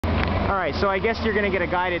Alright, so I guess you're going to get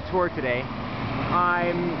a guided tour today.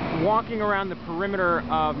 I'm walking around the perimeter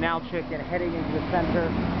of Nalchik and heading into the center.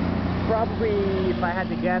 Probably, if I had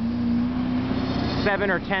to guess,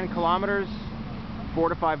 7 or 10 kilometers, 4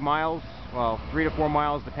 to 5 miles, well, 3 to 4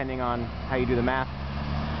 miles depending on how you do the math.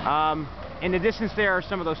 In the distance there are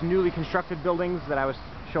some of those newly constructed buildings that I was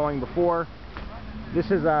showing before.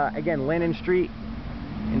 This is, again, Lenin Street.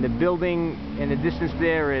 In the building, in the distance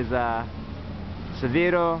there is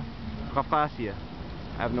Severo Carpathia.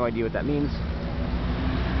 I have no idea what that means.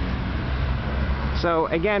 So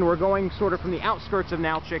again, we're going sort of from the outskirts of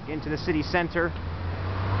Nalchik into the city center.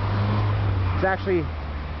 It's actually,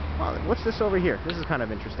 well, what's this over here? This is kind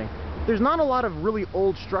of interesting. There's not a lot of really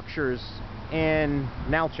old structures in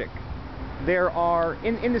Nalchik. There are,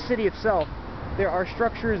 in the city itself, there are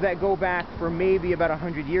structures that go back for maybe about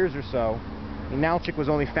 100 years or so. Nalchik was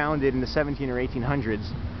only founded in the 17 or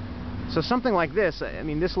 1800s. So something like this, I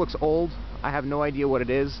mean, this looks old. I have no idea what it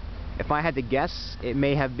is. If I had to guess, it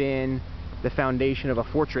may have been the foundation of a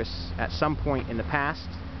fortress at some point in the past.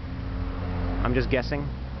 I'm just guessing.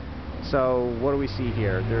 So what do we see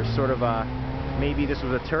here? There's sort of a, maybe this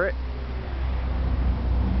was a turret.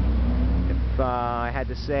 If I had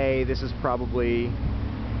to say, this is probably,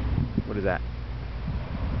 what is that?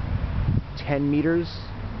 10 meters?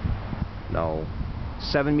 No,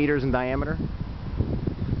 7 meters in diameter.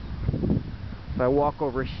 If I walk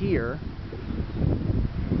over here,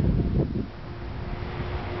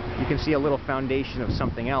 you can see a little foundation of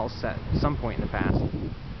something else at some point in the past.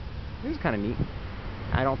 This is kind of neat.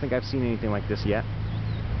 I don't think I've seen anything like this yet.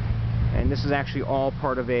 And this is actually all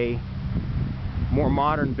part of a more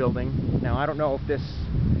modern building. Now, I don't know if this,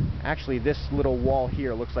 actually this little wall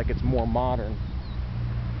here looks like it's more modern.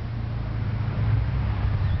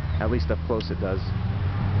 At least up close it does.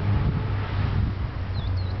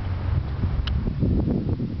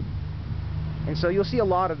 And so you'll see a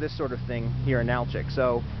lot of this sort of thing here in Nalchik.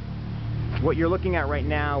 So what you're looking at right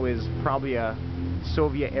now is probably a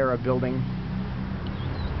Soviet era building.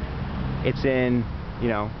 It's in, you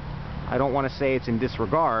know, I don't want to say it's in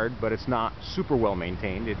disregard, but it's not super well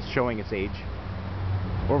maintained. It's showing its age.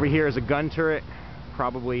 Over here is a gun turret,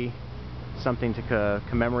 probably something to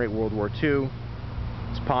commemorate World War II.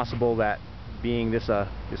 It's possible that being this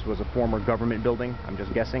was a former government building, I'm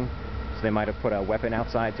just guessing, so they might have put a weapon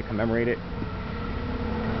outside to commemorate it.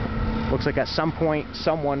 Looks like at some point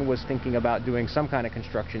someone was thinking about doing some kind of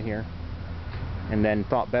construction here and then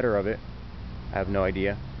thought better of it. I have no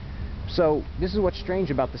idea. So this is what's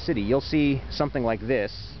strange about the city. You'll see something like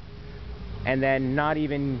this, and then not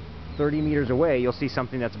even 30 meters away you'll see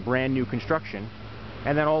something that's brand new construction,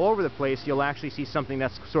 and then all over the place you'll actually see something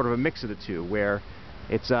that's sort of a mix of the two, where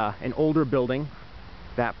it's an older building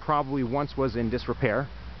that probably once was in disrepair,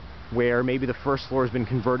 where maybe the first floor has been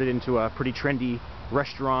converted into a pretty trendy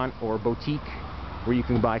restaurant or boutique where you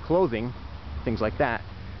can buy clothing, things like that,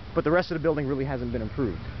 but the rest of the building really hasn't been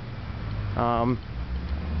improved.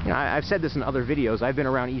 You know, I've said this in other videos. I've been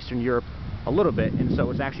around Eastern Europe a little bit, and so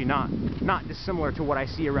it's actually not dissimilar to what I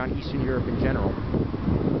see around Eastern Europe in general.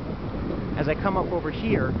 As I come up over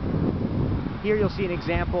here you'll see an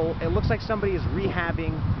example. It looks like somebody is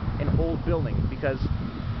rehabbing an old building, because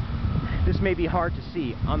this may be hard to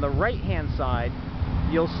see. On the right hand side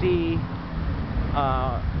you'll see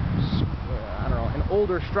I don't know, an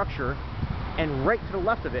older structure, and right to the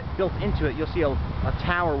left of it, built into it, you'll see a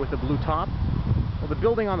tower with a blue top. Well, the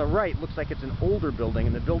building on the right looks like it's an older building,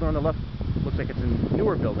 and the building on the left looks like it's a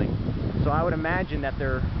newer building. So I would imagine that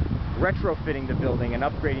they're retrofitting the building and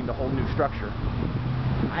upgrading the whole new structure.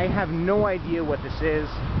 I have no idea what this is.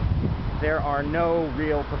 There are no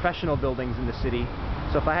real professional buildings in the city.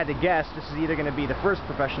 So if I had to guess, this is either going to be the first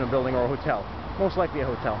professional building or a hotel. Most likely a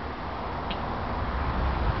hotel.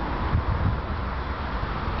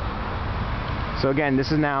 So again,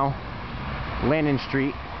 this is now Lenin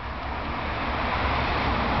Street.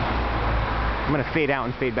 I'm going to fade out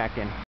and fade back in.